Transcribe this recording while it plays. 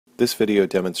This video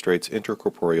demonstrates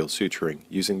intracorporeal suturing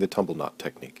using the Tumble Knot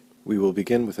technique. We will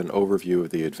begin with an overview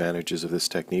of the advantages of this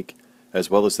technique,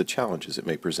 as well as the challenges it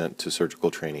may present to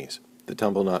surgical trainees. The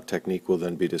Tumble Knot technique will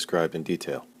then be described in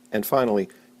detail. And finally,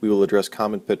 we will address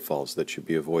common pitfalls that should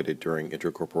be avoided during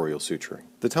intracorporeal suturing.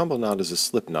 The Tumble Knot is a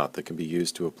slip knot that can be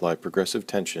used to apply progressive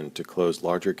tension to close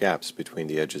larger gaps between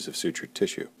the edges of sutured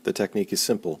tissue. The technique is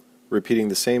simple, repeating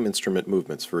the same instrument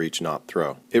movements for each knot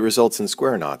throw. It results in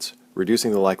square knots,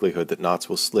 reducing the likelihood that knots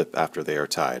will slip after they are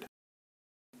tied.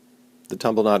 The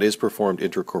tumble knot is performed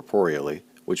intracorporeally,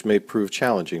 which may prove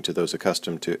challenging to those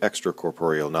accustomed to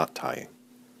extracorporeal knot tying.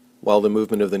 While the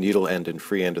movement of the needle end and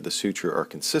free end of the suture are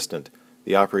consistent,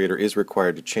 the operator is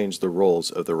required to change the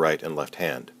roles of the right and left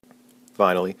hand.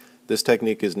 Finally, this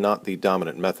technique is not the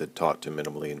dominant method taught to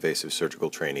minimally invasive surgical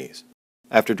trainees.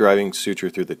 After driving suture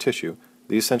through the tissue,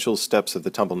 the essential steps of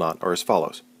the tumble knot are as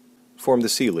follows. Form the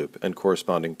C-loop and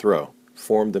corresponding throw.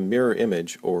 Form the mirror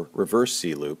image or reverse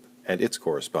C-loop and its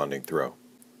corresponding throw.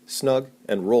 Snug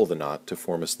and roll the knot to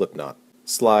form a slip knot.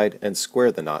 Slide and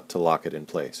square the knot to lock it in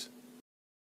place.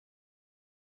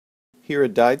 Here a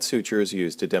dyed suture is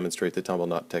used to demonstrate the tumble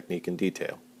knot technique in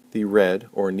detail. The red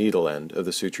or needle end of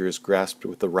the suture is grasped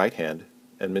with the right hand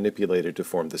and manipulated to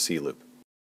form the C-loop.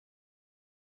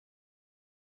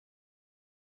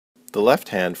 The left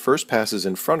hand first passes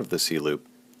in front of the C-loop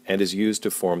and is used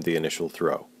to form the initial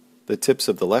throw. The tips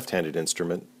of the left-handed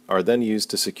instrument are then used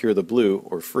to secure the blue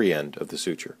or free end of the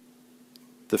suture.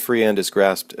 The free end is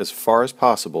grasped as far as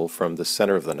possible from the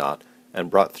center of the knot and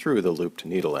brought through the looped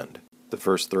needle end. The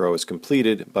first throw is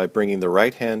completed by bringing the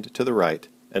right hand to the right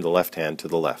and the left hand to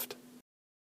the left.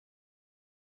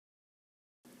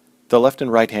 The left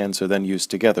and right hands are then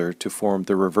used together to form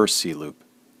the reverse C-loop,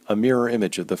 a mirror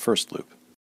image of the first loop.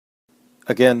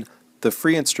 Again, the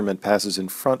free instrument passes in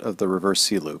front of the reverse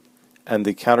C-loop, and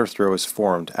the counter throw is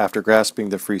formed after grasping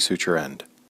the free suture end.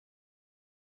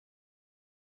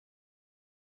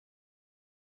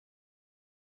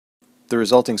 The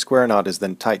resulting square knot is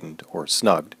then tightened, or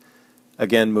snugged,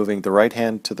 again moving the right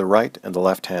hand to the right and the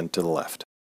left hand to the left.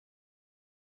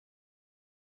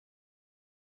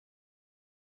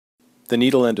 The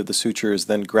needle end of the suture is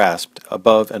then grasped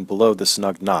above and below the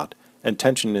snugged knot, and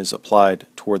tension is applied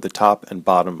toward the top and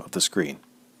bottom of the screen.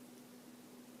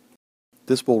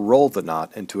 This will roll the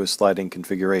knot into a sliding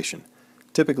configuration,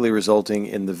 typically resulting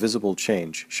in the visible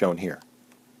change shown here.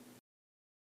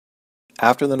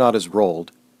 After the knot is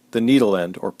rolled, the needle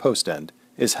end or post end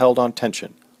is held on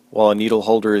tension, while a needle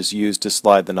holder is used to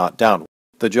slide the knot downward.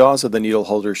 The jaws of the needle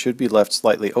holder should be left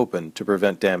slightly open to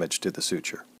prevent damage to the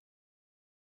suture.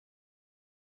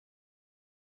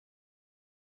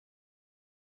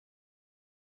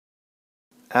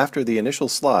 After the initial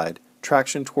slide,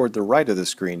 traction toward the right of the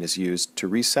screen is used to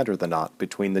recenter the knot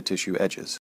between the tissue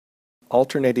edges.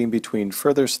 Alternating between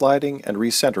further sliding and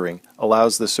recentering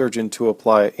allows the surgeon to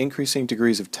apply increasing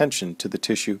degrees of tension to the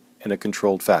tissue in a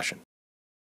controlled fashion.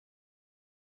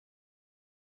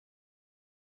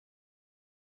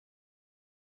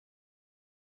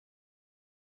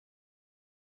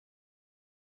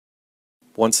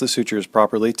 Once the suture is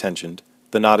properly tensioned,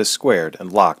 the knot is squared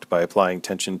and locked by applying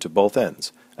tension to both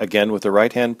ends, again with the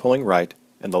right hand pulling right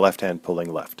and the left hand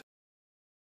pulling left.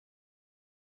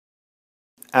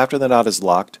 After the knot is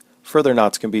locked, further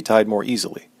knots can be tied more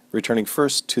easily, returning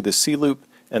first to the C-loop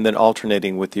and then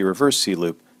alternating with the reverse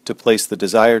C-loop to place the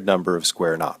desired number of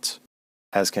square knots.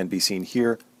 As can be seen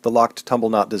here, the locked tumble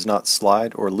knot does not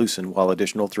slide or loosen while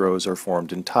additional throws are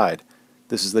formed and tied.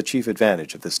 This is the chief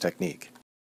advantage of this technique.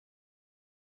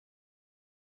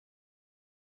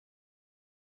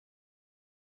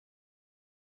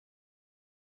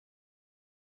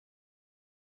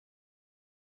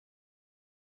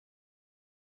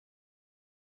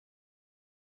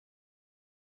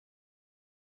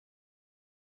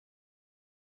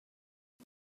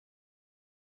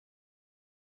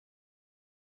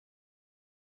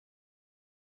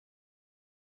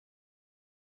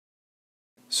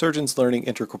 Surgeons learning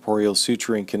intracorporeal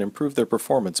suturing can improve their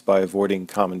performance by avoiding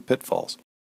common pitfalls.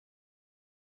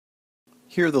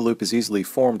 Here the loop is easily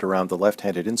formed around the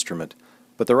left-handed instrument,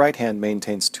 but the right hand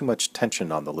maintains too much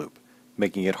tension on the loop,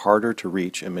 making it harder to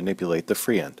reach and manipulate the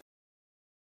free end.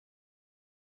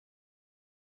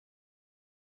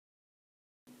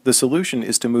 The solution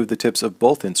is to move the tips of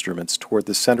both instruments toward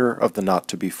the center of the knot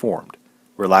to be formed,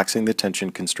 relaxing the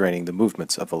tension constraining the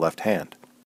movements of the left hand.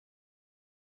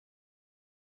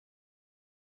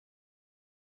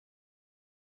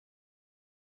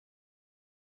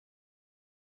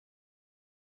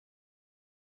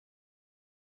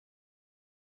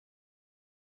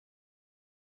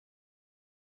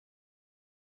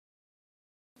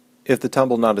 If the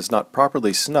tumble knot is not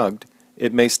properly snugged,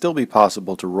 it may still be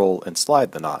possible to roll and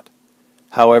slide the knot.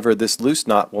 However, this loose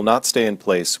knot will not stay in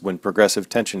place when progressive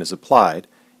tension is applied,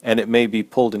 and it may be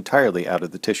pulled entirely out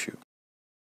of the tissue.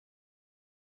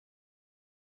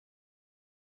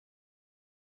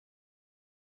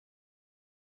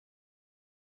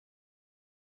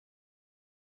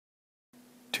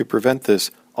 To prevent this,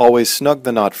 always snug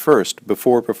the knot first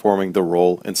before performing the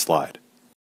roll and slide.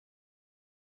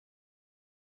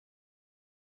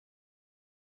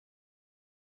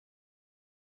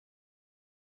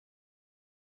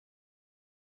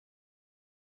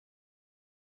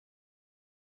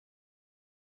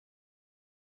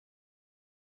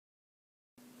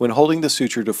 When holding the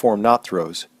suture to form knot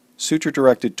throws, suture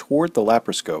directed toward the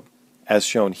laparoscope, as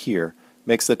shown here,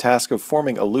 makes the task of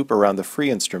forming a loop around the free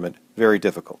instrument very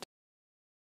difficult.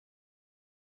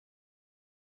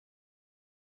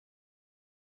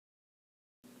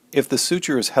 If the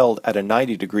suture is held at a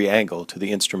 90-degree angle to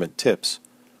the instrument tips,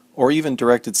 or even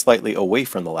directed slightly away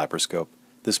from the laparoscope,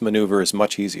 this maneuver is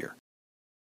much easier.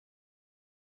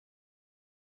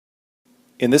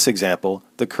 In this example,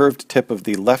 the curved tip of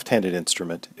the left-handed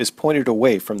instrument is pointed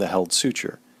away from the held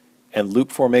suture, and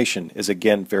loop formation is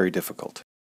again very difficult.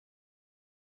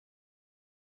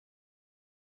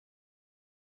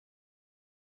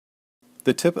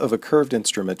 The tip of a curved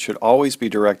instrument should always be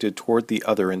directed toward the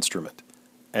other instrument,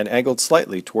 and angled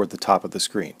slightly toward the top of the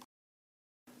screen.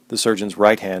 The surgeon's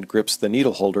right hand grips the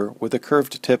needle holder with a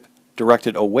curved tip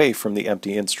directed away from the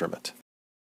empty instrument.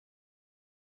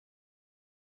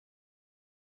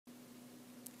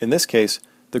 In this case,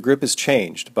 the grip is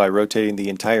changed by rotating the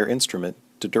entire instrument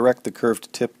to direct the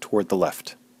curved tip toward the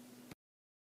left.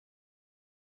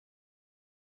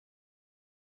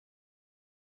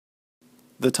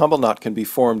 The tumble knot can be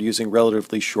formed using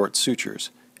relatively short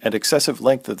sutures, and excessive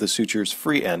length of the suture's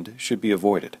free end should be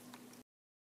avoided.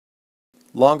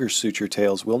 Longer suture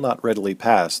tails will not readily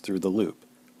pass through the loop,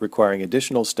 requiring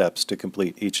additional steps to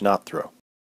complete each knot throw.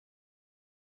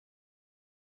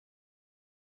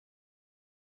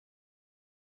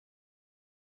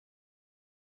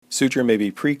 Suture may be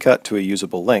pre-cut to a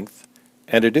usable length,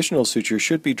 and additional suture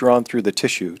should be drawn through the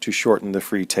tissue to shorten the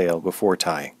free tail before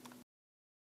tying.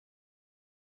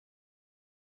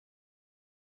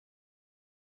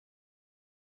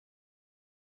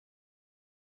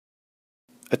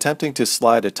 Attempting to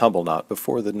slide a tumble knot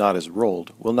before the knot is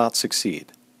rolled will not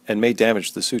succeed, and may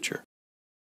damage the suture.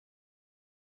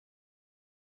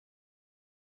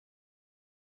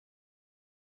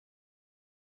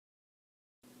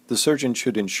 The surgeon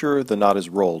should ensure the knot is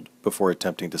rolled before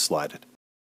attempting to slide it.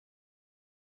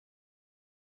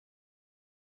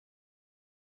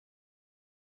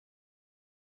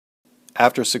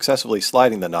 After successfully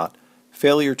sliding the knot,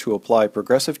 failure to apply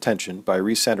progressive tension by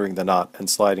recentering the knot and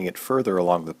sliding it further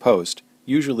along the post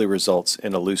usually results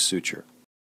in a loose suture.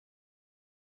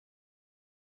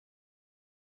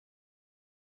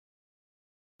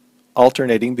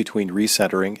 Alternating between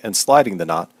recentering and sliding the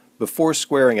knot before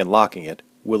squaring and locking it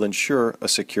will ensure a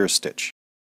secure stitch.